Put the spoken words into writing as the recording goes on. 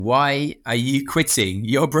Why are you quitting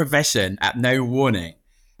your profession at no warning?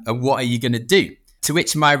 And what are you going to do? To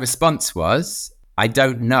which my response was, I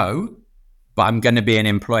don't know, but I'm going to be an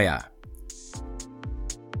employer.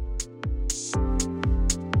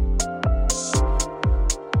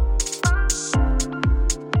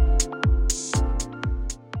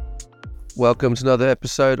 Welcome to another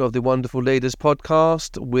episode of the Wonderful Leaders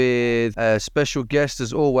podcast with a special guest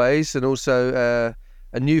as always, and also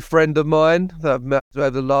a new friend of mine that I've met over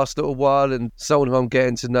the last little while, and someone who I'm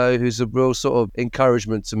getting to know who's a real sort of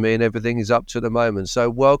encouragement to me and everything he's up to at the moment. So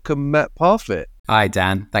welcome, Matt Parfitt. Hi,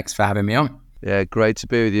 Dan. Thanks for having me on. Yeah, great to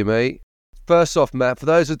be with you, mate. First off, Matt, for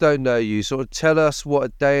those that don't know you, sort of tell us what a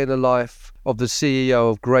day in the life of the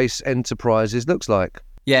CEO of Grace Enterprises looks like.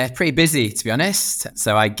 Yeah, pretty busy, to be honest.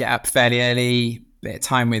 So I get up fairly early, bit of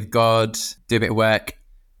time with God, do a bit of work,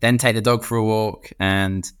 then take the dog for a walk,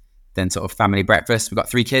 and then sort of family breakfast. We've got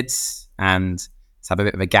 3 kids, and let's have a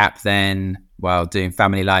bit of a gap then while doing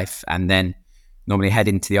family life, and then normally head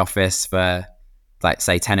into the office for, like,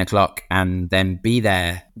 say, 10 o'clock, and then be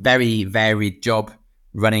there. Very varied job,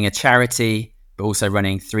 running a charity, but also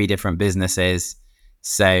running 3 different businesses.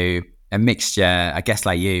 So a mixture, I guess,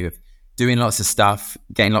 like you, of doing lots of stuff,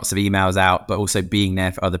 getting lots of emails out, but also being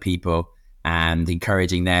there for other people and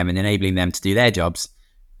encouraging them and enabling them to do their jobs,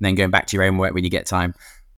 and then going back to your own work when you get time.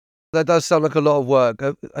 That does sound like a lot of work,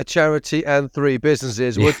 a charity and 3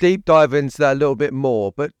 businesses. Yeah. We'll deep dive into that a little bit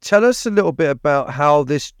more, but tell us a little bit about how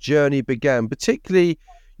this journey began, particularly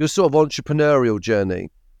your sort of entrepreneurial journey.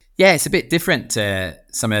 Yeah, it's a bit different to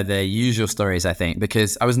some of the usual stories, I think,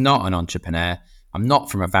 because I was not an entrepreneur. I'm not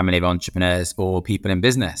from a family of entrepreneurs or people in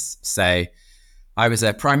business. So I was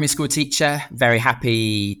a primary school teacher, very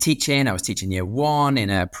happy teaching. I was teaching year 1 in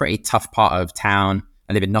a pretty tough part of town.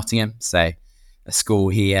 I live in Nottingham, so a school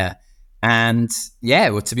here. And yeah,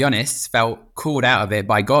 well, to be honest, felt called out of it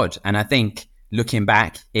by God. And I think looking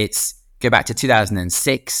back, go back to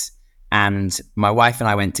 2006, and my wife and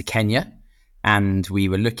I went to Kenya. And we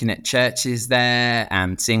were looking at churches there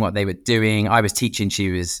and seeing what they were doing. I was teaching,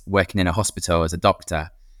 she was working in a hospital as a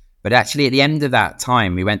doctor. But actually at the end of that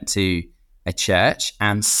time, we went to a church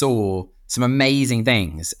and saw some amazing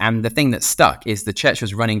things. And the thing that stuck is the church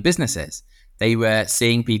was running businesses. They were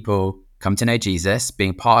seeing people come to know Jesus,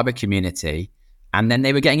 being part of a community, and then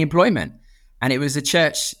they were getting employment. And it was a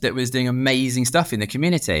church that was doing amazing stuff in the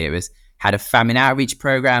community. It had a famine outreach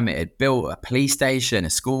program. It had built a police station,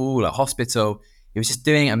 a school, a hospital. It was just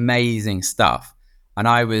doing amazing stuff. And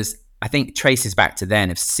I think traces back to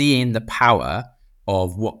then of seeing the power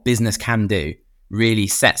of what business can do really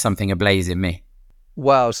set something ablaze in me.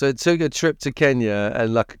 Wow. So it took a trip to Kenya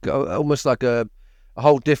and almost like a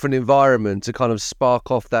whole different environment to kind of spark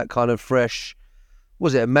off that kind of fresh,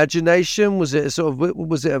 was it imagination? Was it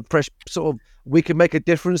a fresh sort of, we can make a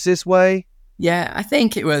difference this way? Yeah, I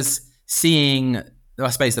think it was seeing, I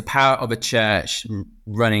suppose, the power of a church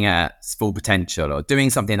running at its full potential, or doing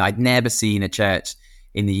something I'd never seen a church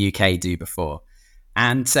in the UK do before.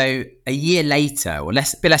 And so a year later, or a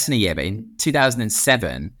bit less than a year, but in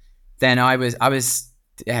 2007, then I was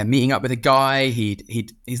meeting up with a guy.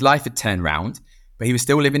 His life had turned round, but he was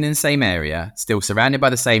still living in the same area, still surrounded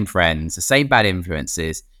by the same friends, the same bad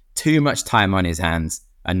influences, too much time on his hands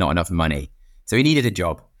and not enough money. So he needed a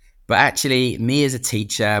job. But actually, me as a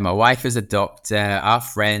teacher, my wife as a doctor, our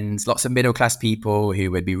friends, lots of middle-class people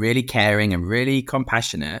who would be really caring and really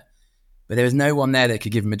compassionate, but there was no one there that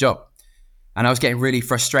could give him a job. And I was getting really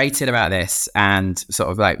frustrated about this, and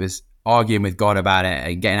sort of like was arguing with God about it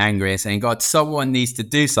and getting angry and saying, God, someone needs to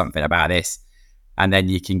do something about this. And then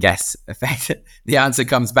you can guess the answer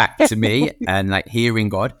comes back to me and like hearing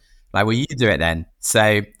God, like, well, you do it then.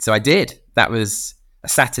 So I did. That was a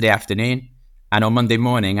Saturday afternoon. And on Monday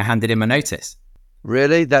morning, I handed in my notice.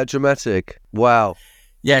 Really? That dramatic? Wow.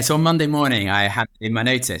 Yeah, so on Monday morning, I handed in my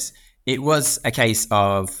notice. It was a case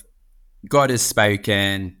of God has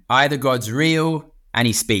spoken. Either God's real and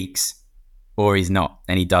he speaks, or he's not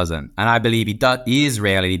and he doesn't. And I believe he is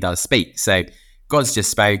real and he does speak. So God's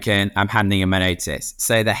just spoken. I'm handing in my notice.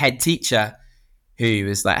 So the head teacher, who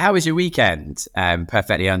was like, how was your weekend?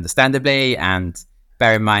 Perfectly understandably. And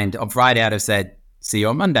bear in mind, on Friday, I'd have said, see you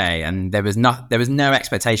on Monday. And there was no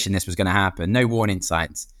expectation this was going to happen, no warning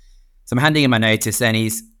signs. So I'm handing him my notice, and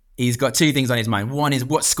he's got 2 things on his mind. One is,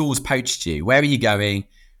 what school's poached you? Where are you going?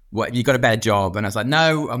 What, have you got a better job? And I was like,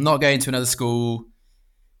 no, I'm not going to another school,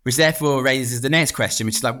 which therefore raises the next question,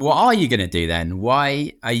 which is like, what are you going to do then?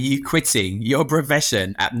 Why are you quitting your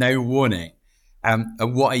profession at no warning? And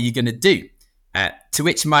what are you going to do? To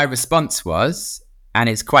which my response was, and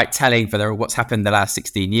it's quite telling for what's happened the last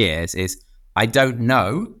 16 years, is, I don't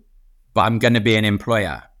know, but I'm going to be an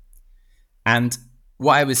employer. And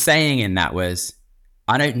what I was saying in that was,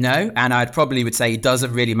 I don't know. And I'd probably would say it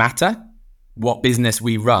doesn't really matter what business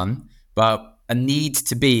we run, but a need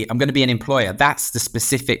to be, I'm going to be an employer. That's the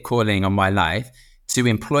specific calling on my life, to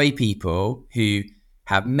employ people who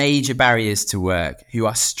have major barriers to work, who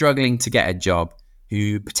are struggling to get a job,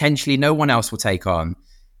 who potentially no one else will take on,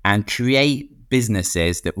 and create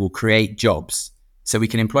businesses that will create jobs so we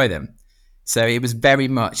can employ them. So it was very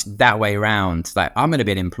much that way around. Like, I'm going to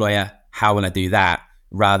be an employer. How will I do that?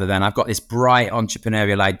 Rather than I've got this bright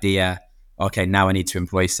entrepreneurial idea. Okay, now I need to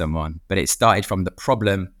employ someone. But it started from the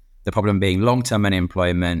problem being long-term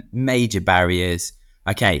unemployment, major barriers.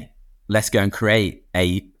 Okay, let's go and create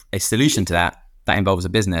a solution to that involves a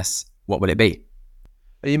business. What would it be?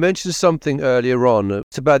 You mentioned something earlier on.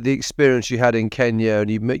 It's about the experience you had in Kenya,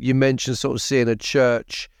 and you mentioned sort of seeing a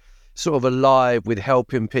church sort of alive with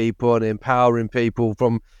helping people and empowering people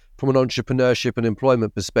from an entrepreneurship and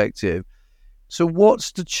employment perspective. So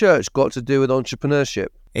what's the church got to do with entrepreneurship?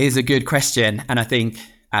 It is a good question. And I think,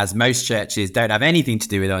 as most churches don't have anything to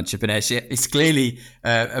do with entrepreneurship, it's clearly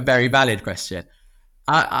a very valid question.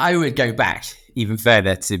 I would go back even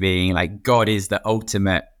further to being like, God is the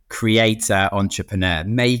ultimate creator, entrepreneur,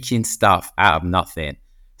 making stuff out of nothing,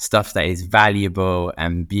 stuff that is valuable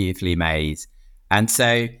and beautifully made. And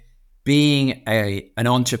so being an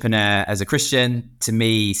entrepreneur as a Christian, to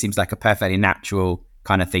me, seems like a perfectly natural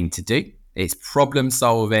kind of thing to do. It's problem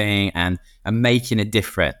solving and making a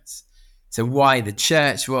difference. So why the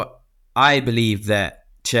church? Well, I believe that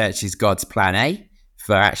church is God's plan A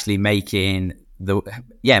for actually making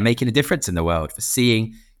a difference in the world, for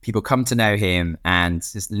seeing people come to know him and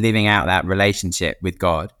just living out that relationship with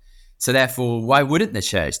God. So therefore, why wouldn't the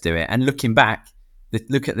church do it? And looking back,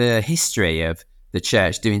 look at the history of the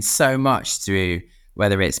church doing so much through,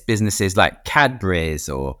 whether it's businesses like Cadbury's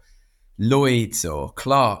or Lloyd's or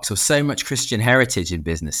Clark's, or so much Christian heritage in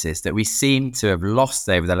businesses that we seem to have lost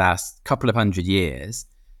over the last couple of 100 years.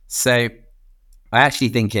 So I actually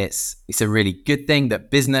think it's a really good thing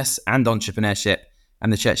that business and entrepreneurship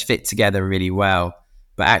and the church fit together really well.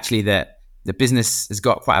 But actually that the business has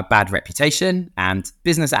got quite a bad reputation, and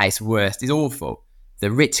business at its worst is awful.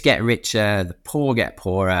 The rich get richer, the poor get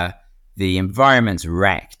poorer, the environment's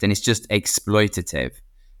wrecked, and it's just exploitative.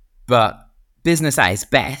 But business at its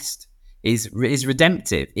best is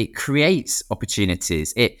redemptive. It creates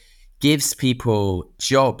opportunities. It gives people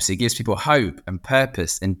jobs. It gives people hope and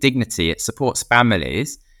purpose and dignity. It supports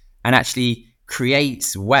families and actually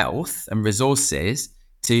creates wealth and resources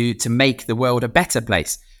to make the world a better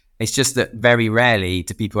place. It's just that very rarely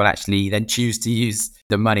do people actually then choose to use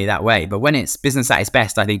the money that way. But when it's business at its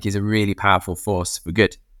best, I think is a really powerful force for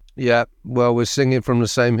good. Yeah, well, we're singing from the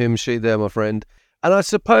same hymn sheet there, my friend. And I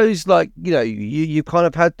suppose, like, you kind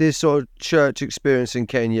of had this sort of church experience in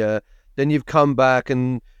Kenya, then you've come back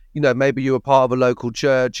and, maybe you were part of a local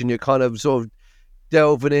church and you're kind of sort of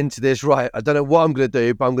delving into this, right, I don't know what I'm going to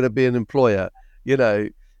do, but I'm going to be an employer,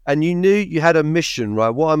 and you knew you had a mission, right?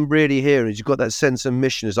 What I'm really hearing is you've got that sense of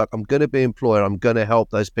mission. It's like, I'm going to be an employer. I'm going to help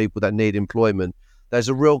those people that need employment. There's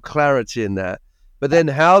a real clarity in that. But then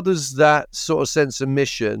how does that sort of sense of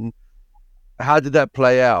mission, how did that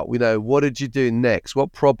play out? What did you do next?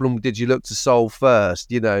 What problem did you look to solve first?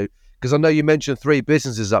 Because I know you mentioned 3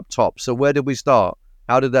 businesses up top. So where did we start?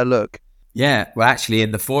 How did that look? Yeah, well, actually,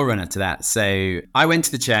 in the forerunner to that. So I went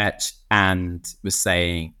to the church and was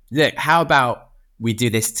saying, look, how about we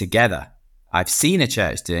do this together? I've seen a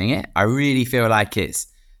church doing it. I really feel like it's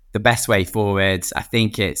the best way forward. I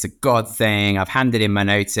think it's a God thing. I've handed in my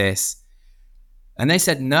notice. And they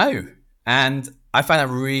said no. And I found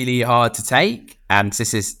that really hard to take. And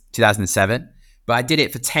this is 2007. But I did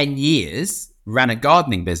it for 10 years, ran a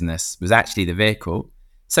gardening business, was actually the vehicle.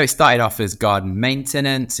 So it started off as garden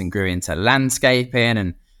maintenance and grew into landscaping.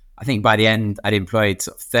 And I think by the end, I'd employed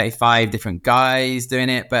sort of 35 different guys doing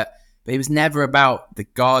it. But it was never about the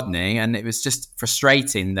gardening. And it was just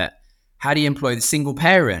frustrating that, how do you employ the single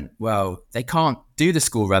parent? Well, they can't do the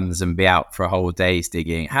school runs and be out for a whole day's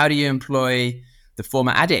digging. How do you employ the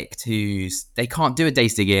former addict they can't do a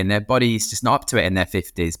day's digging, their body's just not up to it in their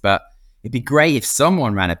 50s, but it'd be great if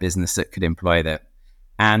someone ran a business that could employ them.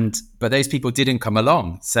 But those people didn't come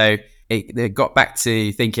along. So it got back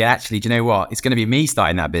to thinking, actually, do you know what? It's going to be me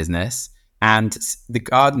starting that business. And the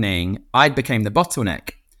gardening, I became the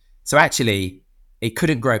bottleneck. So actually, it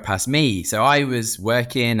couldn't grow past me. So I was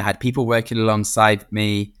working, I had people working alongside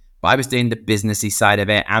me, but I was doing the businessy side of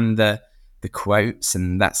it and the quotes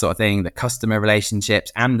and that sort of thing, the customer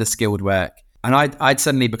relationships and the skilled work. And I'd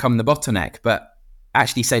suddenly become the bottleneck. But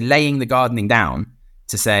actually, so laying the gardening down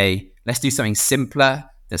to say, let's do something simpler,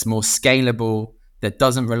 that's more scalable, that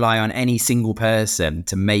doesn't rely on any single person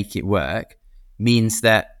to make it work means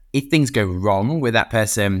that if things go wrong with that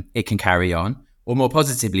person, it can carry on. Or more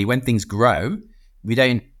positively, when things grow,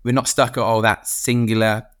 we're not stuck at, oh, that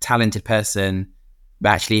singular talented person. But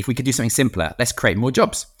actually, if we could do something simpler, let's create more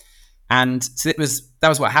jobs. And so that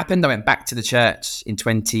was what happened. I went back to the church in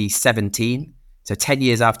 2017, so 10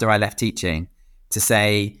 years after I left teaching, to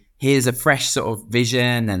say, here's a fresh sort of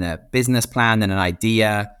vision and a business plan and an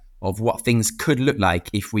idea of what things could look like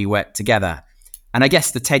if we worked together. And I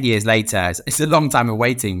guess the 10 years later, it's a long time of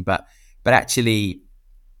waiting, but actually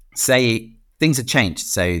say things had changed.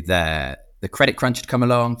 So the credit crunch had come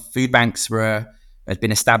along, food banks had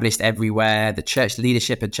been established everywhere, the church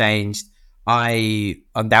leadership had changed. I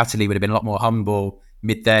undoubtedly would have been a lot more humble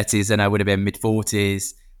mid-30s than I would have been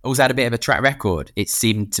mid-40s. Also had a bit of a track record. It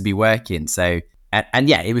seemed to be working. So, and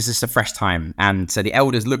yeah, it was just a fresh time. And so the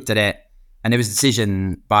elders looked at it, and there was a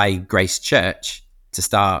decision by Grace Church to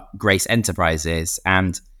start Grace Enterprises.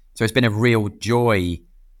 And so it's been a real joy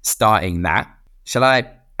starting that. Shall I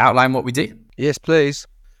outline what we do? Yes, please.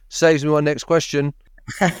 Saves me my next question.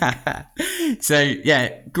 So yeah,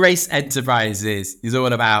 Grace Enterprises is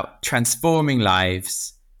all about transforming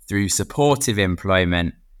lives through supportive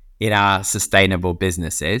employment in our sustainable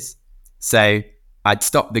businesses. So I'd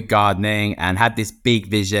stopped the gardening and had this big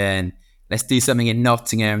vision. Let's do something in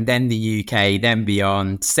Nottingham, then the UK, then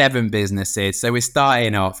beyond, 7 businesses. So we're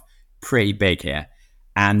starting off pretty big here.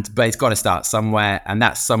 But it's got to start somewhere. And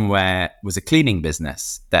that somewhere was a cleaning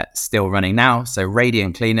business that's still running now. So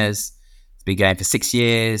Radiant Cleaners. It's been going for 6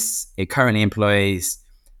 years. It currently employs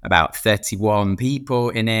about 31 people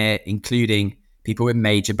in it, including people with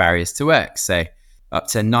major barriers to work. So up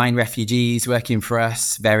to 9 refugees working for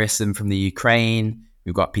us, various of them from the Ukraine.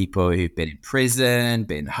 We've got people who've been in prison,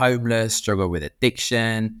 been homeless, struggle with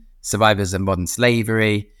addiction, survivors of modern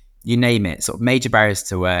slavery, you name it. Sort of major barriers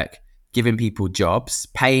to work, giving people jobs,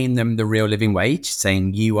 paying them the real living wage,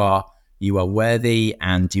 saying you are worthy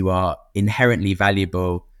and you are inherently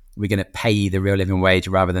valuable. We're going to pay you the real living wage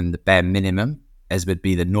rather than the bare minimum, as would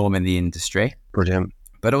be the norm in the industry. Brilliant.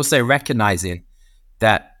 But also recognizing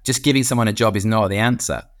that just giving someone a job is not the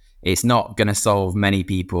answer. It's not going to solve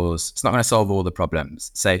it's not going to solve all the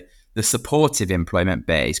problems. So the supportive employment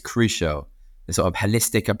bit is crucial. The sort of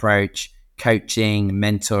holistic approach, coaching,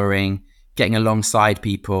 mentoring, getting alongside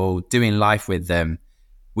people, doing life with them.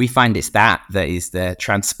 We find it's that is the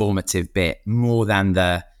transformative bit, more than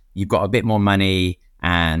you've got a bit more money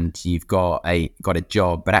and you've got a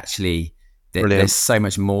job, but actually there's so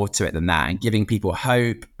much more to it than that. And giving people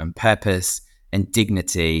hope and purpose and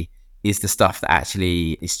dignity is the stuff that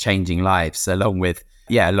actually is changing lives, along with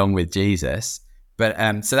Jesus.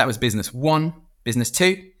 But so that was business 1. Business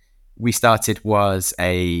 2 we started was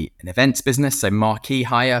an events business, so marquee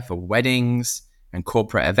hire for weddings and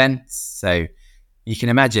corporate events. So you can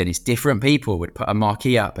imagine it's different people would put a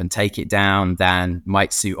marquee up and take it down than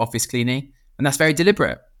might suit office cleaning. And that's very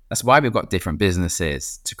deliberate. That's why we've got different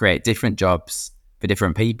businesses, to create different jobs for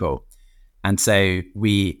different people. And so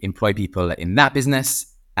we employ people in that business.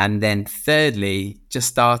 And then thirdly, just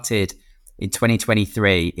started in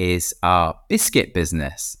 2023 is our biscuit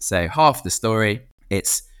business. So half the story,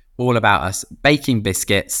 it's all about us baking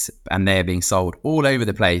biscuits and they're being sold all over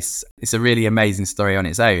the place. It's a really amazing story on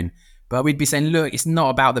its own. But we'd be saying, look, it's not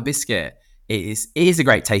about the biscuit. It is a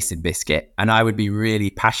great tasting biscuit. And I would be really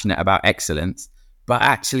passionate about excellence. But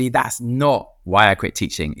actually, that's not why I quit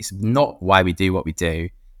teaching. It's not why we do what we do.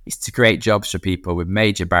 It's to create jobs for people with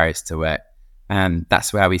major barriers to work. And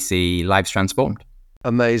that's where we see lives transformed.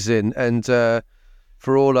 Amazing. And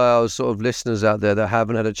for all our sort of listeners out there that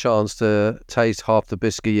haven't had a chance to taste half the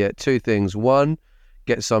biscuit yet, 2 things. 1,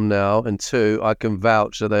 get some now. And 2, I can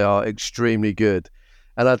vouch that they are extremely good.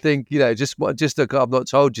 And I think, I've not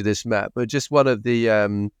told you this, Matt, but just one of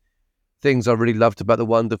the things I really loved about the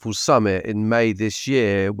Wonderful Summit in May this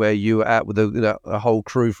year, where you were at with a whole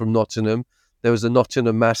crew from Nottingham. There was a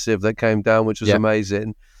Nottingham Massive that came down, which was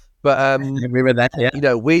amazing. But we were there,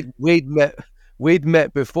 yeah. We'd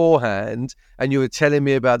met beforehand, and you were telling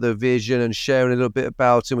me about the vision and sharing a little bit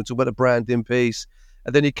about him and talking about the branding piece.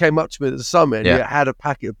 And then you came up to me at the summit and you had a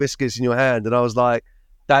packet of biscuits in your hand, and I was like,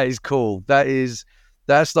 that is cool.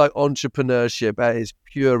 That's like entrepreneurship at its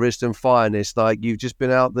purest and finest. Like, you've just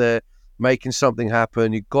been out there making something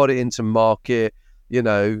happen. You got it into market,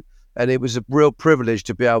 and it was a real privilege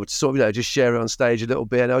to be able to sort of, just share it on stage a little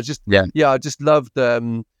bit. And I was I just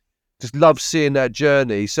loved seeing that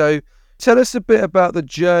journey. So tell us a bit about the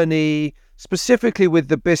journey specifically with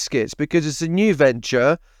the biscuits, because it's a new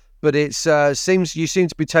venture, but you seem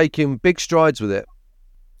to be taking big strides with it.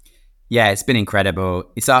 Yeah, it's been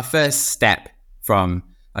incredible. It's our first step from,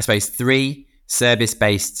 I suppose, 3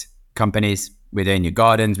 service-based companies. We're doing your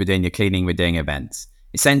gardens, we're doing your cleaning, we're doing events.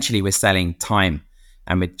 Essentially, we're selling time,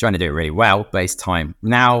 and we're trying to do it really well, but it's time.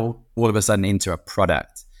 Now, all of a sudden, into a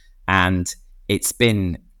product. And it's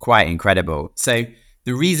been quite incredible. So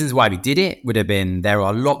the reasons why we did it would have been there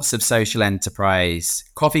are lots of social enterprise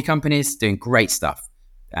coffee companies doing great stuff.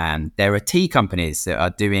 And there are tea companies that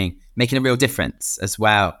are making a real difference as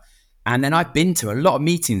well. And then I've been to a lot of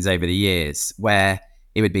meetings over the years where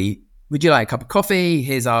it would be, would you like a cup of coffee?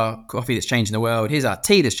 Here's our coffee that's changing the world. Here's our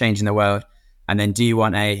tea that's changing the world. And then do you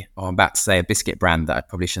want I'm about to say a biscuit brand that I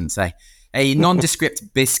probably shouldn't say, a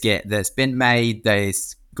nondescript biscuit that's been made,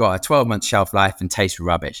 that's got a 12-month shelf life and tastes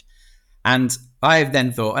rubbish. And I've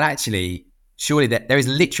then thought, well, actually, surely there is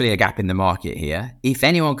literally a gap in the market here. If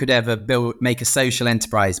anyone could ever make a social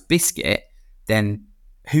enterprise biscuit, then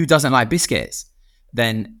who doesn't like biscuits?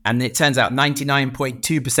 And it turns out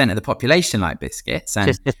 99.2% of the population like biscuits,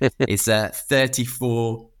 and it's a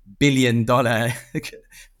 $34 billion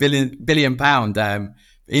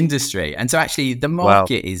industry. And so actually the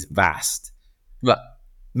market is vast. But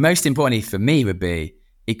most importantly for me would be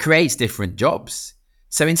it creates different jobs.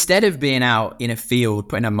 So instead of being out in a field,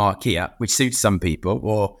 putting a marquee up, which suits some people,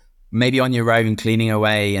 or maybe on your own cleaning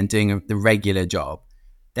away and doing the regular job,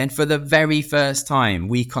 then for the very first time,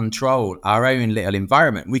 we control our own little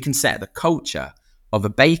environment. We can set the culture of a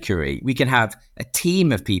bakery. We can have a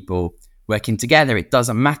team of people working together. It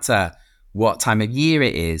doesn't matter what time of year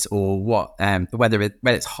it is, or whether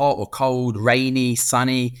it's hot or cold, rainy,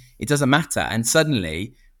 sunny, it doesn't matter. And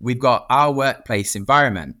suddenly we've got our workplace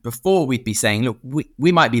environment. Before we'd be saying, look,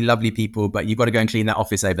 we might be lovely people, but you've got to go and clean that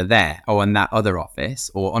office over there, or in that other office,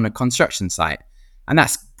 or on a construction site. And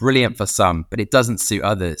that's brilliant for some, but it doesn't suit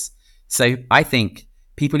others. So I think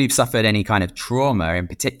people who've suffered any kind of trauma in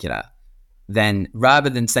particular, then rather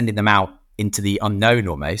than sending them out into the unknown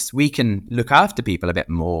almost, we can look after people a bit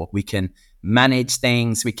more. We can manage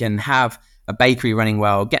things. We can have a bakery running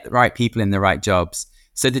well, get the right people in the right jobs.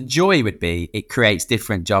 So the joy would be it creates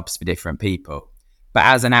different jobs for different people. But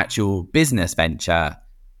as an actual business venture,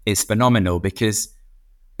 it's phenomenal because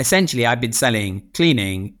essentially I've been selling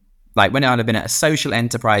cleaning, like when I've been at a social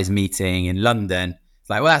enterprise meeting in London, it's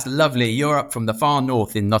like, well, that's lovely. You're up from the far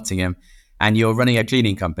north in Nottingham and you're running a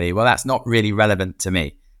cleaning company. Well, that's not really relevant to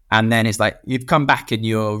me. And then it's like, you've come back and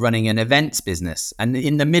you're running an events business and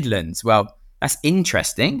in the Midlands. Well, that's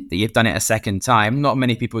interesting that you've done it a second time. Not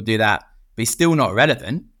many people do that, but it's still not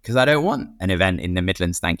relevant because I don't want an event in the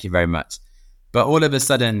Midlands. Thank you very much. But all of a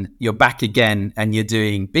sudden you're back again and you're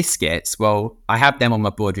doing biscuits. Well, I have them on my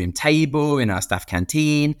boardroom table in our staff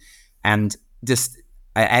canteen and just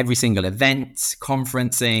at every single event,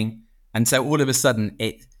 conferencing. And so all of a sudden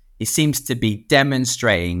it seems to be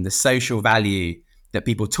demonstrating the social value that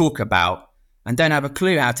people talk about and don't have a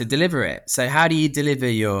clue how to deliver it. So how do you deliver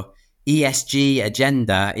your ESG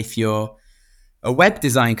agenda if you're a web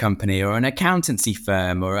design company or an accountancy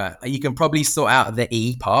firm, or you can probably sort out the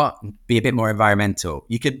E part and be a bit more environmental.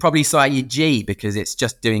 You could probably sort out your G because it's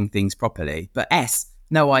just doing things properly. But S,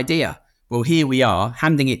 no idea. Well, here we are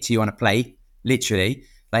handing it to you on a plate, literally.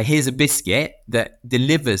 Like, here's a biscuit that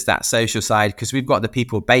delivers that social side because we've got the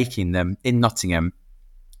people baking them in Nottingham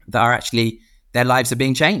that are actually, their lives are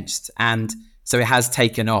being changed. And so it has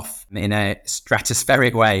taken off in a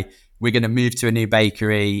stratospheric way. We're going to move to a new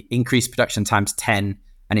bakery, increase production times 10,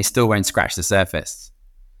 and it still won't scratch the surface.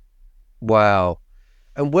 Wow.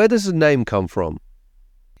 And where does the name come from?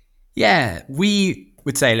 Yeah, we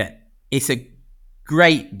would say that it's a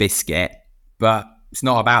great biscuit, but it's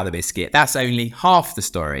not about the biscuit. That's only half the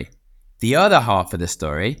story. The other half of the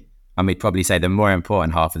story, and we'd probably say the more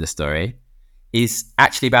important half of the story, is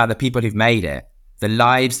actually about the people who've made it, the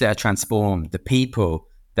lives that are transformed, the people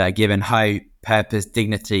that are given hope, purpose,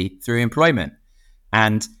 dignity through employment.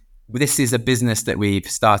 And this is a business that we've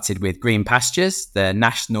started with Green Pastures, the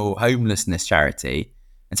national homelessness charity.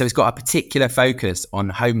 And so it's got a particular focus on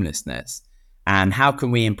homelessness and how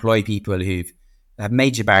can we employ people who have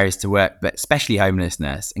major barriers to work, but especially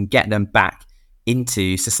homelessness, and get them back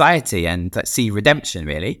into society and see redemption,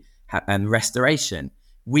 really, and restoration.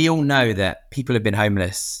 We all know that people have been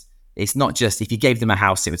homeless. It's not just if you gave them a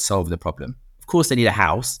house, it would solve the problem. Of course, they need a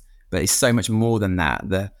house, but it's so much more than that.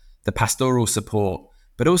 The pastoral support,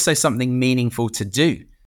 but also something meaningful to do,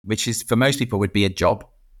 which is for most people would be a job.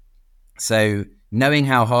 So knowing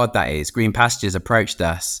how hard that is, Green Pastures approached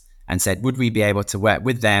us and said, would we be able to work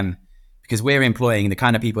with them? Because we're employing the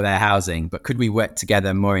kind of people they're housing, but could we work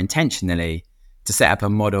together more intentionally to set up a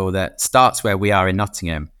model that starts where we are in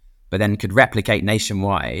Nottingham, but then could replicate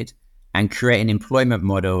nationwide and create an employment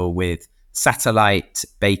model with satellite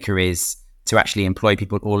bakeries to actually employ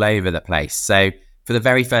people all over the place. So for the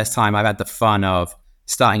very first time, I've had the fun of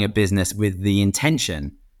starting a business with the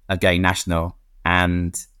intention of going national,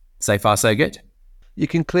 and so far so good. You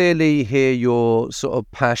can clearly hear your sort of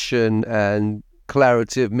passion and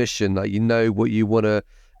clarity of mission, like you know what you want to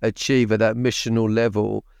achieve at that missional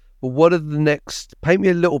level. But what are the next, paint me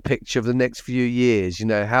a little picture of the next few years. You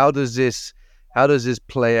know, how does this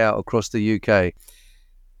play out across the UK?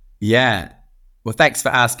 Yeah. Well, thanks for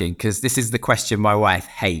asking, because this is the question my wife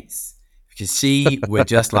hates, because she would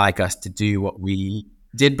just like us to do what we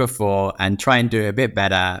did before and try and do it a bit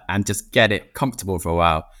better and just get it comfortable for a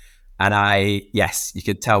while. And yes, you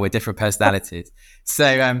could tell we're different personalities.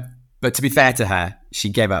 So, but to be fair to her, she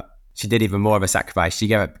gave up. She did even more of a sacrifice. She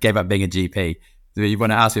gave up being a GP. So you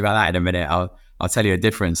want to ask me about that in a minute? I'll tell you a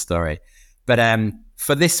different story. But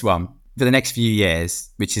for this one, for the next few years,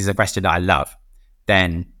 which is a question that I love,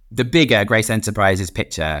 then the bigger Grace Enterprises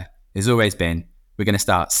picture has always been, we're going to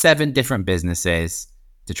start 7 different businesses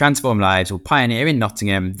to transform lives. We'll pioneer in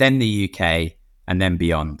Nottingham, then the UK, and then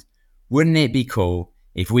beyond. Wouldn't it be cool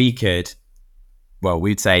if we could, well,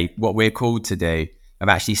 we'd say what we're called to do, of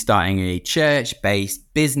actually starting a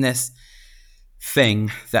church-based business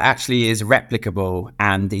thing that actually is replicable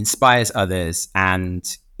and inspires others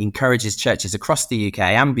and encourages churches across the UK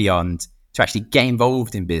and beyond to actually get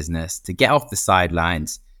involved in business, to get off the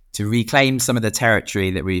sidelines, to reclaim some of the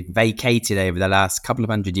territory that we've vacated over the last couple of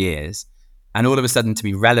 100 years, and all of a sudden to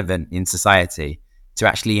be relevant in society, to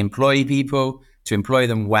actually employ people, to employ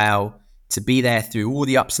them well, to be there through all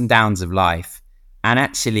the ups and downs of life. And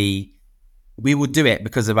actually, we will do it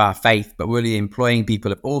because of our faith, but we're really employing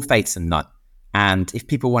people of all faiths and none. And if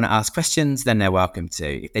people want to ask questions, then they're welcome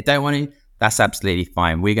to. If they don't want to, that's absolutely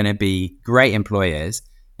fine. We're going to be great employers.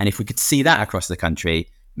 And if we could see that across the country,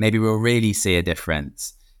 maybe we'll really see a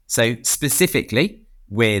difference. So specifically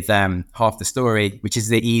with Half the Story, which is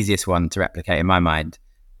the easiest one to replicate in my mind,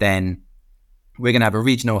 then we're going to have a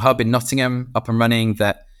regional hub in Nottingham up and running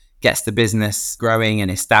that gets the business growing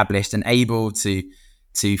and established and able to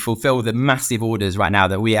fulfill the massive orders right now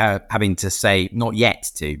that we are having to say not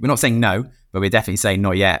yet to. We're not saying no, but we're definitely saying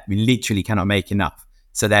not yet. We literally cannot make enough.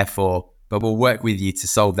 So therefore, but we'll work with you to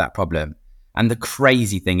solve that problem. And the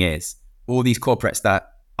crazy thing is, all these corporates that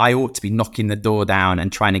I ought to be knocking the door down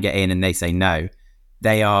and trying to get in and they say no,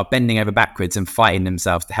 they are bending over backwards and fighting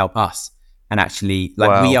themselves to help us. And actually,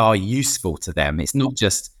 like, we are useful to them. It's not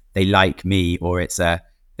just they like me or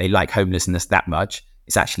they like homelessness that much.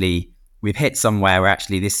 It's actually, we've hit somewhere where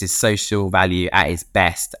actually this is social value at its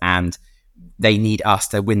best and they need us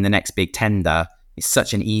to win the next big tender. It's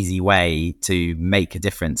such an easy way to make a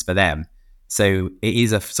difference for them. So it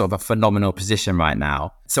is a sort of a phenomenal position right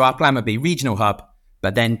now. So our plan would be regional hub,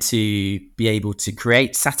 but then to be able to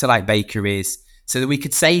create satellite bakeries so that we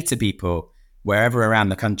could say to people wherever around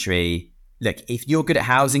the country, look, if you're good at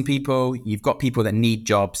housing people, you've got people that need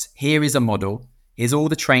jobs, here is a model. Here's all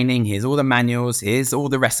the training. Here's all the manuals. Here's all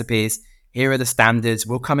the recipes. Here are the standards.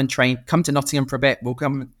 We'll come and train. Come to Nottingham for a bit. We'll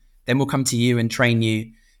come to you and train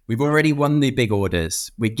you. We've already won the big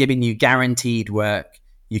orders. We're giving you guaranteed work.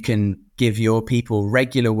 You can give your people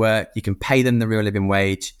regular work. You can pay them the real living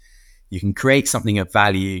wage. You can create something of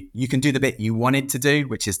value. You can do the bit you wanted to do,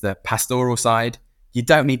 which is the pastoral side. You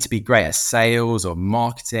don't need to be great at sales or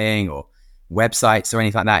marketing or websites or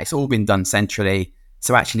anything like that. It's all been done centrally.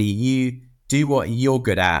 So actually you do what you're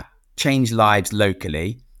good at, change lives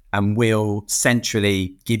locally, and we'll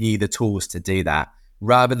centrally give you the tools to do that,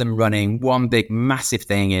 rather than running one big massive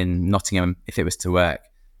thing in Nottingham if it was to work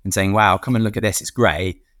and saying, wow, come and look at this, it's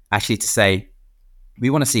great. Actually to say, we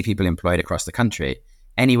want to see people employed across the country.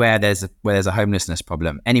 Anywhere where there's a homelessness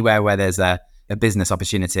problem, anywhere where there's a business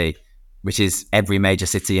opportunity, which is every major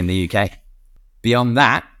city in the UK. Beyond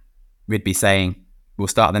that, we'd be saying, we'll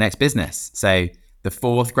start the next business. So the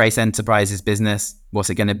 4th Grace Enterprises business, what's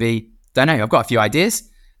it going to be? Don't know. I've got a few ideas.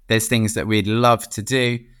 There's things that we'd love to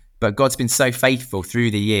do, but God's been so faithful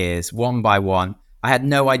through the years, one by one. I had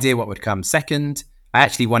no idea what would come second. I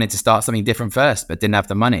actually wanted to start something different first, but didn't have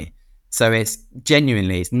the money. So it's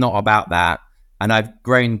not about that. And I've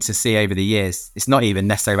grown to see over the years, it's not even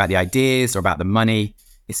necessarily about the ideas or about the money.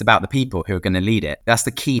 It's about the people who are going to lead it. That's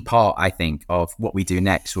the key part, I think, of what we do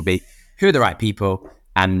next will be who are the right people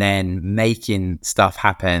and then making stuff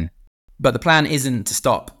happen. But the plan isn't to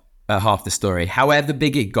stop at Half the Story. However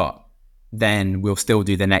big it got, then we'll still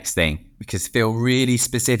do the next thing, because feel really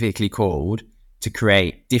specifically called to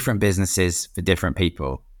create different businesses for different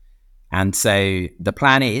people. And so the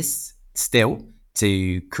plan is still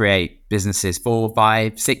to create businesses 4,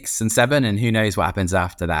 5, 6, and 7, and who knows what happens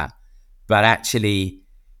after that. But actually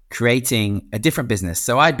creating a different business.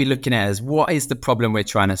 So I'd be looking at it as, what is the problem we're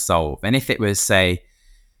trying to solve? And if it was, say,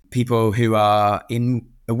 people who are in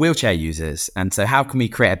wheelchair users, and so how can we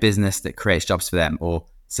create a business that creates jobs for them? Or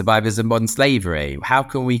survivors of modern slavery, how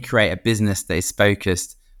can we create a business that is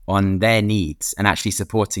focused on their needs and actually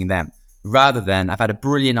supporting them, rather than, I've had a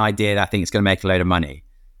brilliant idea that I think it's going to make a load of money.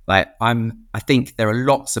 Like I think there are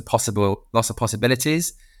lots of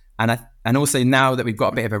possibilities, and also now that we've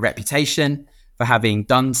got a bit of a reputation for having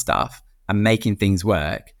done stuff and making things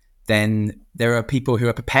work, then there are people who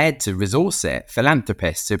are prepared to resource it,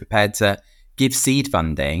 philanthropists who are prepared to give seed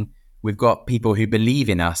funding. We've got people who believe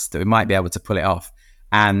in us that we might be able to pull it off.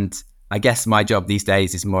 And I guess my job these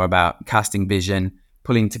days is more about casting vision,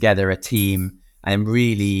 pulling together a team, and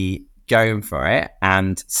really going for it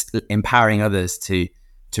and empowering others to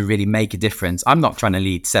really make a difference. I'm not trying to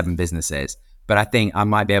lead 7 businesses, but I think I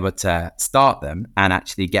might be able to start them and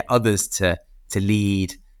actually get others to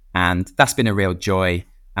lead. And that's been a real joy.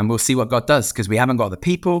 And we'll see what God does, because we haven't got the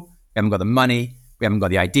people, we haven't got the money, we haven't got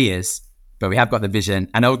the ideas, but we have got the vision.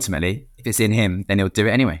 And ultimately, if it's in him, then he'll do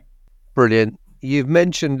it anyway. Brilliant. You've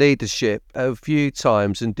mentioned leadership a few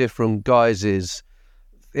times in different guises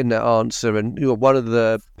in that answer. And one of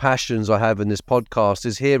the passions I have in this podcast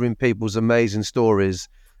is hearing people's amazing stories,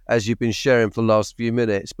 as you've been sharing for the last few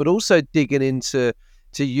minutes, but also digging into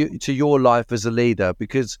your life as a leader,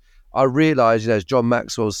 because I realise, as John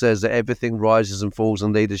Maxwell says, that everything rises and falls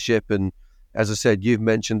on leadership. And as I said, you've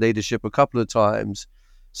mentioned leadership a couple of times.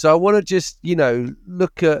 So I want to just,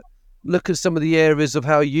 look at some of the areas of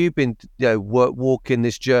how you've been, walking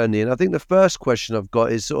this journey. And I think the first question I've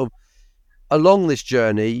got is sort of along this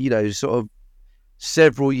journey, sort of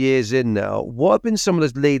several years in now, what have been some of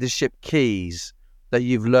those leadership keys that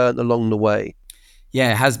you've learned along the way?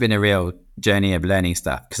 Yeah, it has been a real journey of learning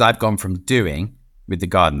stuff, because I've gone from doing with the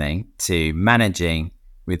gardening to managing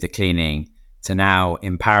with the cleaning to now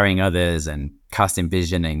empowering others and casting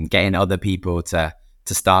vision and getting other people to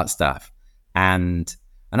start stuff. And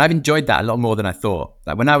I've enjoyed that a lot more than I thought.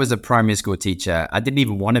 Like when I was a primary school teacher, I didn't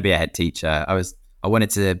even want to be a head teacher. I wanted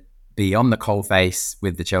to be on the coalface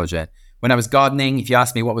with the children. When I was gardening, if you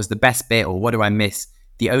ask me what was the best bit or what do I miss,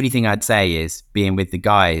 the only thing I'd say is being with the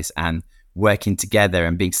guys and working together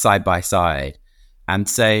and being side by side. And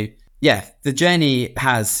so, yeah, the journey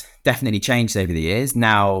has definitely changed over the years,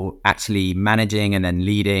 now actually managing and then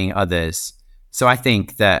leading others. So I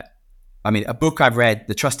think that, a book I've read,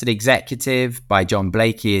 The Trusted Executive by John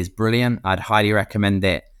Blakey, is brilliant. I'd highly recommend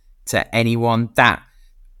it to anyone. That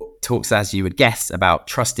talks, as you would guess, about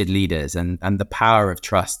trusted leaders and the power of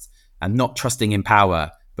trust, and not trusting in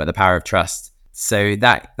power, but the power of trust. So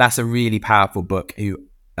that's a really powerful book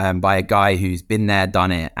by a guy who's been there,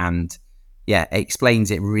 done it, and it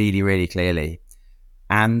explains it really, really clearly.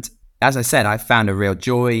 And as I said, I found a real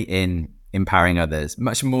joy in empowering others,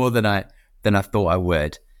 much more than I thought I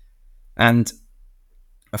would. And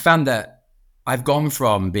I found that I've gone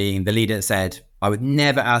from being the leader that said, I would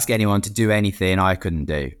never ask anyone to do anything I couldn't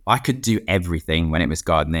do. I could do everything when it was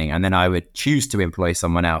gardening, and then I would choose to employ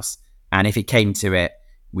someone else. And if it came to it,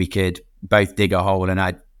 we could both dig a hole and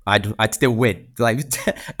I'd still win. Like,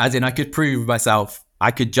 as in I could prove myself,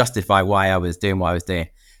 I could justify why I was doing what I was doing.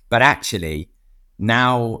 But actually,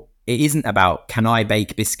 now it isn't about, can I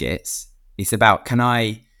bake biscuits? It's about, can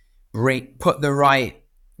I put the right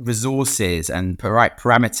resources and the right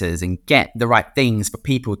parameters and get the right things for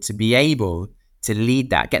people to be able to lead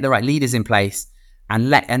that, get the right leaders in place,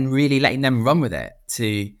 and really letting them run with it,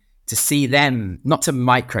 to see them, not to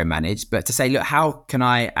micromanage, but to say, look, how can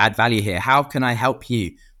I add value here? How can I help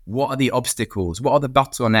you? What are the obstacles? What are the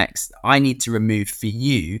bottlenecks I need to remove for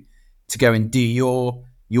you to go and do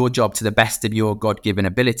your job to the best of your God-given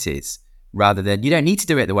abilities, rather than, you don't need to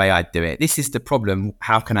do it the way I do it. This is the problem.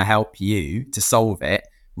 How can I help you to solve it?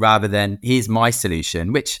 Rather than, here's my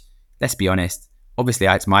solution, which, let's be honest, obviously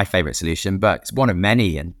it's my favorite solution, but it's one of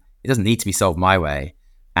many and it doesn't need to be solved my way.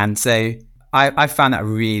 And so I found that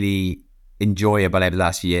really enjoyable over the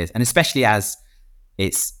last few years, and especially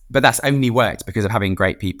but that's only worked because of having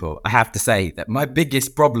great people. I have to say that my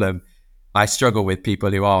biggest problem, I struggle with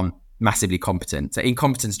people who aren't massively competent. So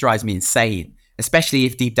incompetence drives me insane, especially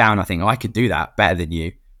if deep down I think, I could do that better than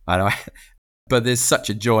you. I know. But there's such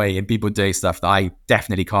a joy in people doing stuff that I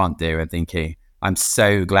definitely can't do, and thinking, I'm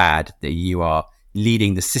so glad that you are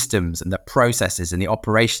leading the systems and the processes and the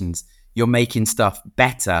operations. You're making stuff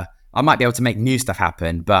better. I might be able to make new stuff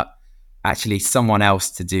happen, but actually someone else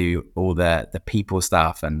to do all the people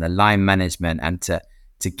stuff and the line management, and to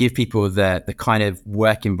give people the kind of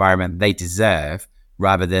work environment they deserve,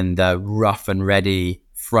 rather than the rough and ready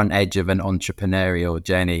front edge of an entrepreneurial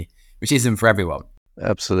journey, which isn't for everyone.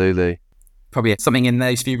 Absolutely. Probably something in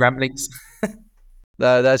those few ramblings.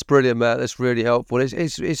 No, that's brilliant, Matt. That's really helpful.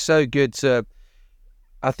 It's so good to.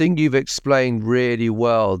 I think you've explained really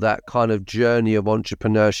well that kind of journey of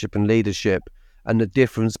entrepreneurship and leadership, and the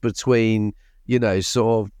difference between,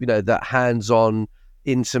 sort of, that hands-on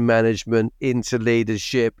into management, into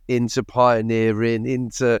leadership, into pioneering,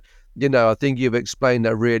 into, I think you've explained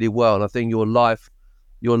that really well. And I think your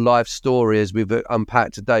life story, as we've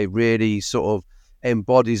unpacked today, really sort of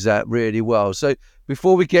embodies that really well. So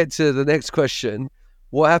before we get to the next question,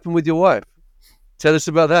 what happened with your wife? Tell us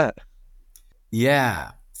about that.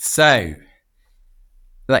 Yeah. So,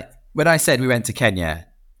 like when I said we went to Kenya,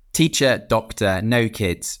 teacher, doctor, no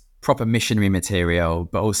kids, proper missionary material,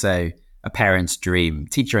 but also a parent's dream,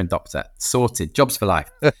 teacher and doctor, sorted, jobs for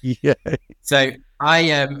life. Yeah. So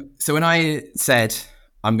when I said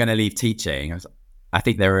I'm going to leave teaching, I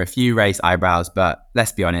think there were a few raised eyebrows, but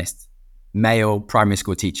let's be honest, male primary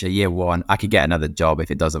school teacher, year one, I could get another job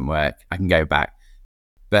if it doesn't work. I can go back.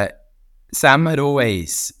 But Sam had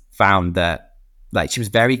always found that, like, she was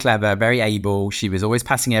very clever, very able. She was always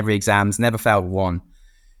passing every exams, never failed one.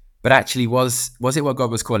 But actually, was it what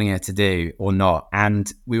God was calling her to do or not? And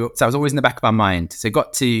so that was always in the back of our mind. So it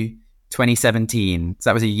got to 2017. So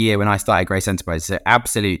that was a year when I started Grace Enterprise. So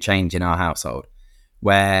absolute change in our household,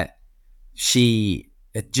 where she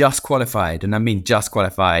had just qualified, and I mean just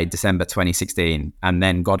qualified, December 2016, and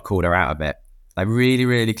then God called her out of it, like really,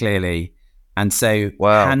 really clearly. And so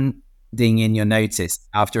Wow. handing in your notice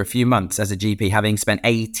after a few months as a GP, having spent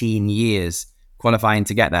 18 years qualifying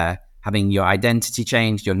to get there, having your identity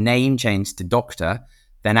changed, your name changed to doctor,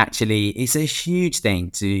 then actually it's a huge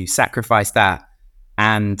thing to sacrifice that.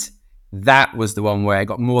 And that was the one where I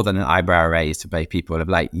got more than an eyebrow raised by people of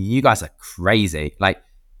like, you guys are crazy. Like,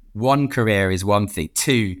 one career is one thing,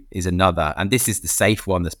 two is another. And this is the safe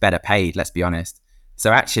one that's better paid, let's be honest.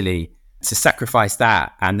 So actually to sacrifice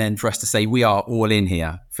that, and then for us to say, we are all in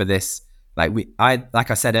here for this. Like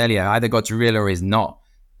I said earlier, either God's real or is not.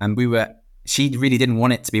 And she really didn't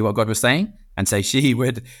want it to be what God was saying. And so she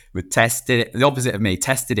would test it, the opposite of me,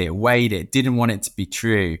 tested it, weighed it, didn't want it to be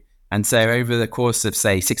true. And so over the course of,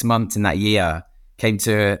 say, 6 months in that year, came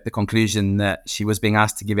to the conclusion that she was being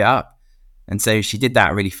asked to give it up. And so she did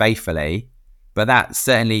that really faithfully. But that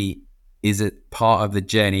certainly is a part of the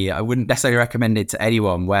journey. I wouldn't necessarily recommend it to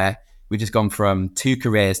anyone, where we've just gone from 2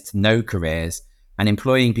 careers to no careers, and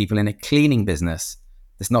employing people in a cleaning business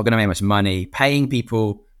that's not going to make much money, paying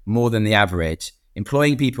people more than the average,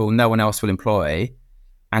 employing people no one else will employ,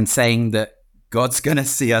 and saying that God's going to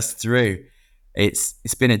see us through. It's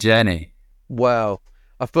been a journey. Wow.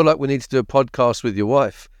 I feel like we need to do a podcast with your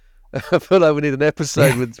wife. I feel like we need an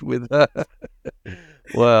episode with her.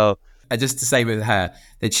 Wow. Just to say with her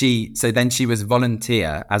that she was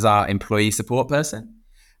volunteer as our employee support person.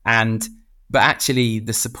 But actually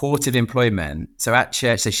the supportive employment, so at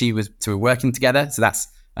church, so we're working together. So that's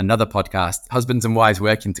another podcast, husbands and wives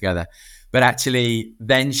working together. But actually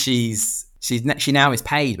then she now is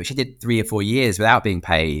paid, but she did 3 or 4 years without being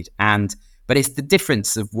paid. But it's the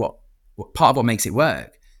difference of what part of what makes it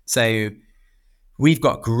work. So we've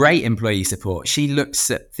got great employee support. She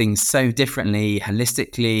looks at things so differently,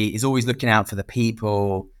 holistically, is always looking out for the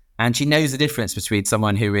people. And she knows the difference between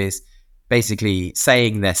someone who is basically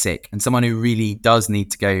saying they're sick and someone who really does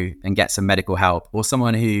need to go and get some medical help, or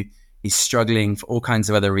someone who is struggling for all kinds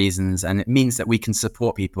of other reasons. And it means that we can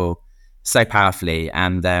support people so powerfully.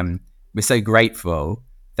 And we're so grateful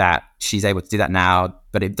that she's able to do that now.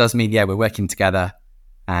 But it does mean, we're working together,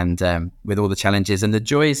 and with all the challenges and the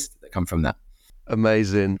joys that come from that.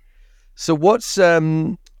 Amazing. So what's I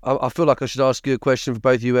feel like I should ask you a question for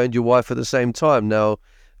both you and your wife at the same time now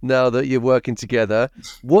that you're working together.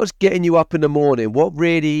 What's getting you up in the morning?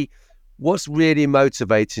 What's really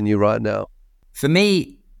motivating you right now? For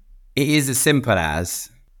me, it is as simple as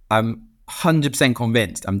I'm 100%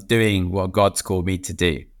 convinced I'm doing what God's called me to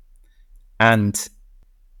do. And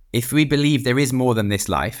if we believe there is more than this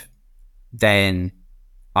life, then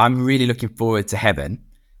I'm really looking forward to heaven.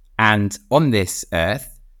 And on this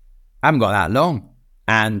earth, I haven't got that long,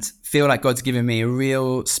 and feel like God's given me a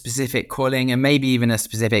real specific calling, and maybe even a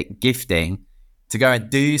specific gifting to go and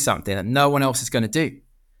do something that no one else is going to do.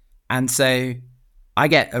 And so I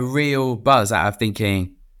get a real buzz out of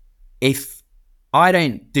thinking, if I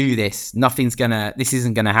don't do this, this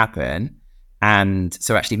isn't going to happen. And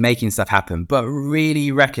so actually making stuff happen, but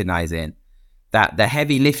really recognizing that the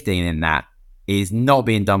heavy lifting in that is not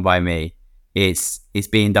being done by me. It's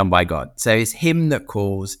being done by God. So it's Him that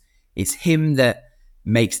calls. It's Him that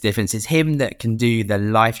makes difference. It's Him that can do the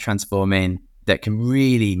life transforming, that can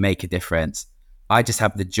really make a difference. I just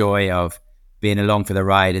have the joy of being along for the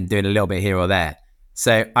ride and doing a little bit here or there.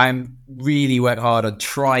 So I'm really work hard on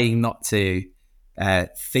trying not to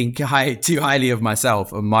think too highly of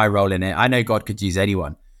myself and my role in it. I know God could use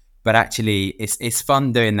anyone, but actually it's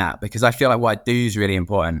fun doing that because I feel like what I do is really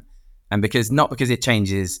important. And not because it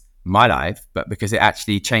changes my life, but because it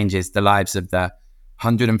actually changes the lives of the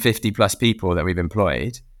 150 plus people that we've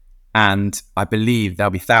employed. And I believe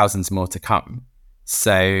there'll be thousands more to come.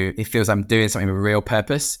 So it feels I'm doing something with a real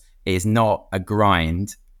purpose. It is not a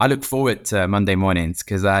grind. I look forward to Monday mornings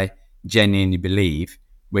because I genuinely believe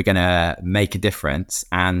we're going to make a difference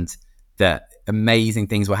and that amazing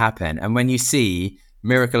things will happen. And when you see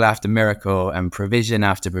miracle after miracle and provision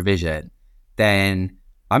after provision, then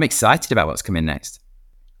I'm excited about what's coming next.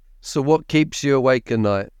 So what keeps you awake at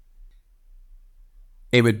night?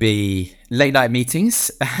 It would be late night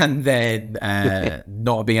meetings and then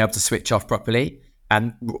not being able to switch off properly.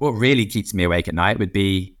 And what really keeps me awake at night would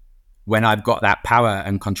be when I've got that power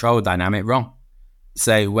and control dynamic wrong.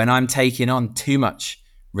 So when I'm taking on too much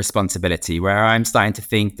responsibility, where I'm starting to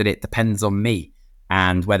think that it depends on me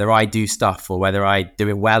and whether I do stuff or whether I do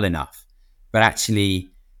it well enough. But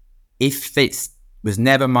actually, if it was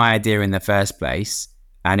never my idea in the first place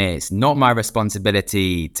and it's not my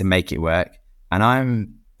responsibility to make it work, and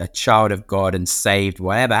I'm a child of God and saved,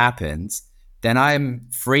 whatever happens, then I'm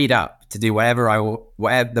freed up to do whatever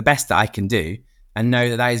the best that I can do and know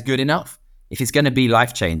that that is good enough. If it's going to be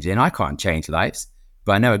life-changing, I can't change lives,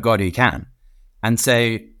 but I know a God who can. And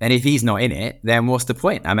if he's not in it, then what's the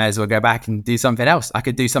point? I may as well go back and do something else. I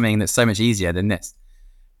could do something that's so much easier than this.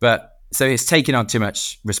 But so it's taking on too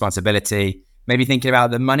much responsibility, maybe thinking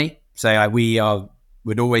about the money. So we'd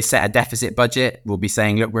always set a deficit budget. We'll be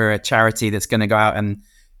saying, look, we're a charity that's going to go out and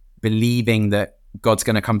believing that God's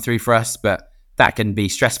going to come through for us. But that can be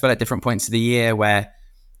stressful at different points of the year where,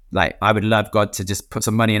 like, I would love God to just put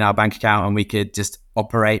some money in our bank account and we could just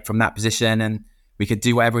operate from that position and we could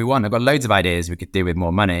do whatever we want. I've got loads of ideas we could do with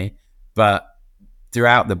more money. But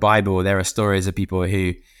throughout the Bible, there are stories of people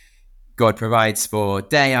who God provides for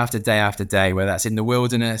day after day after day, whether that's in the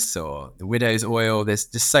wilderness or the widow's oil. There's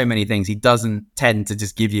just so many things. He doesn't tend to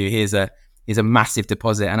just give you, here's a massive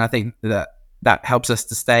deposit. And I think that helps us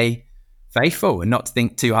to stay faithful and not to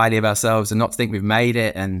think too highly of ourselves and not to think we've made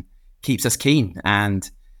it, and keeps us keen. And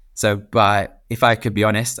so, but if I could be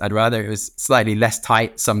honest, I'd rather it was slightly less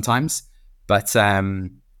tight sometimes. But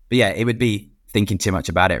yeah, it would be thinking too much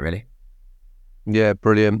about it, really. Yeah,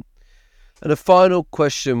 brilliant. And a final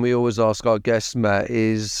question we always ask our guests, Matt,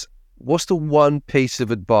 is what's the one piece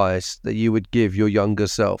of advice that you would give your younger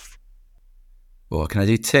self? Or can I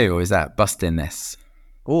do two, or is that busting this?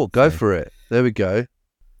 Oh, go for it. There we go.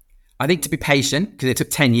 I think to be patient, because it took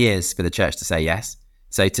 10 years for the church to say yes.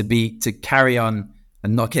 So to carry on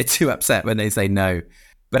and not get too upset when they say no,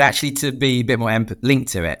 but actually to be a bit more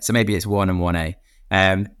linked to it. So maybe it's 1 and 1A.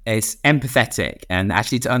 It's empathetic, and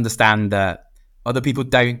actually to understand that other people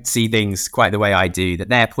don't see things quite the way I do, that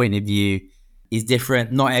their point of view is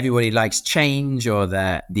different. Not everybody likes change or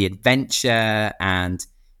the adventure. And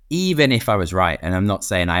even if I was right, and I'm not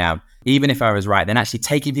saying I am, even if I was right, then actually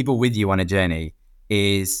taking people with you on a journey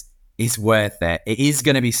is worth it. It is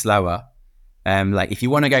going to be slower. Like if you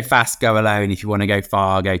want to go fast, go alone. If you want to go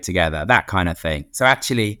far, go together, that kind of thing. So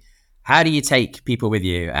actually, how do you take people with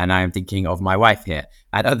you? And I'm thinking of my wife here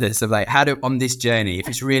and others of like, on this journey, if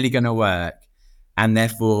it's really going to work, and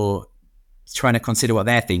therefore trying to consider what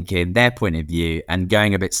they're thinking, their point of view, and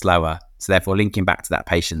going a bit slower. So therefore linking back to that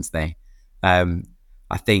patience thing.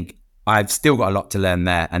 I think I've still got a lot to learn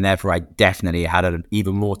there, and therefore I definitely had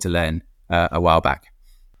even more to learn a while back.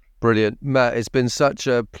 Brilliant. Matt, it's been such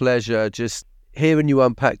a pleasure just hearing you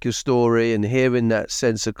unpack your story and hearing that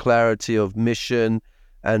sense of clarity of mission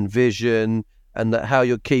and vision, and that how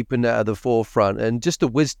you're keeping that at the forefront, and just the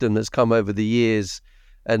wisdom that's come over the years,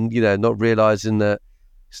 and not realizing that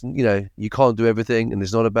you can't do everything and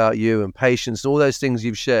it's not about you, and patience and all those things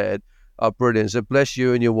you've shared are brilliant. So bless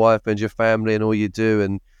you and your wife and your family and all you do,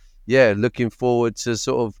 and yeah, looking forward to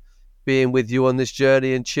sort of being with you on this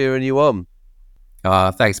journey and cheering you on.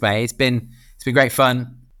 Thanks, mate. It's been great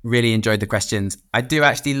fun. Really enjoyed the questions. I do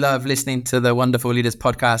actually love listening to the Wonderful Leaders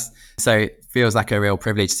podcast, so it feels like a real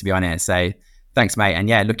privilege to be on here. So thanks, mate. And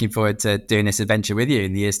yeah, looking forward to doing this adventure with you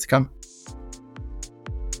in the years to come.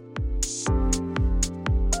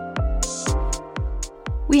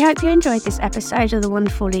 We hope you enjoyed this episode of the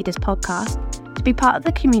Wonderful Leaders podcast. To be part of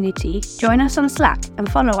the community, join us on Slack and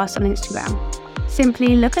follow us on Instagram.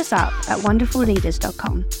 Simply look us up at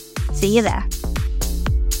wonderfulleaders.com. See you there.